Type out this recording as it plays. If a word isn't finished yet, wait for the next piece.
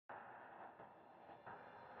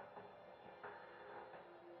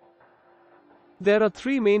There are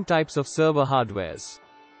three main types of server hardwares.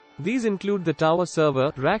 These include the tower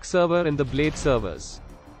server, rack server and the blade servers.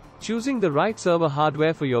 Choosing the right server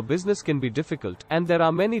hardware for your business can be difficult, and there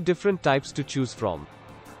are many different types to choose from.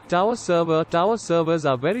 Tower servers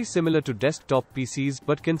are very similar to desktop PCs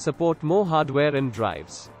but can support more hardware and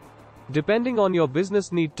drives. Depending on your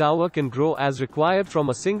business need, tower can grow as required from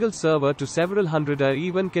a single server to several hundred, or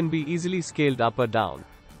even can be easily scaled up or down.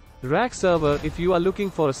 Rack server: if you are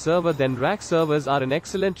looking for a server, then rack servers are an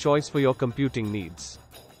excellent choice for your computing needs.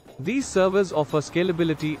 These servers offer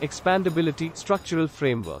scalability, expandability, structural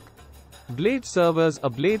framework. Blade servers: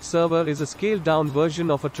 a blade server is a scaled-down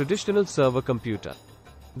version of a traditional server computer.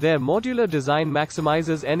 Their modular design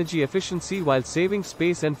maximizes energy efficiency while saving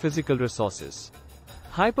space and physical resources.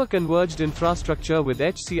 Hyperconverged infrastructure with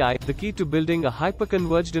HCI: the key to building a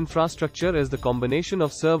hyperconverged infrastructure is the combination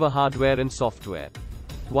of server hardware and software.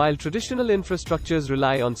 While traditional infrastructures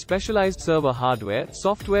rely on specialized server hardware,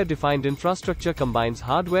 software-defined infrastructure combines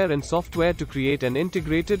hardware and software to create an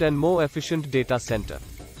integrated and more efficient data center.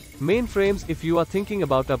 Mainframes: if you are thinking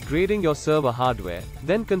about upgrading your server hardware,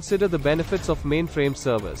 then consider the benefits of mainframe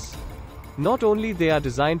servers. Not only they are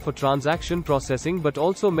designed for transaction processing, but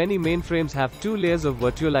also many mainframes have two layers of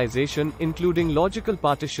virtualization, including logical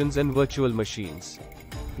partitions and virtual machines.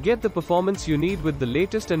 Get the performance you need with the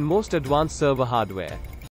latest and most advanced server hardware.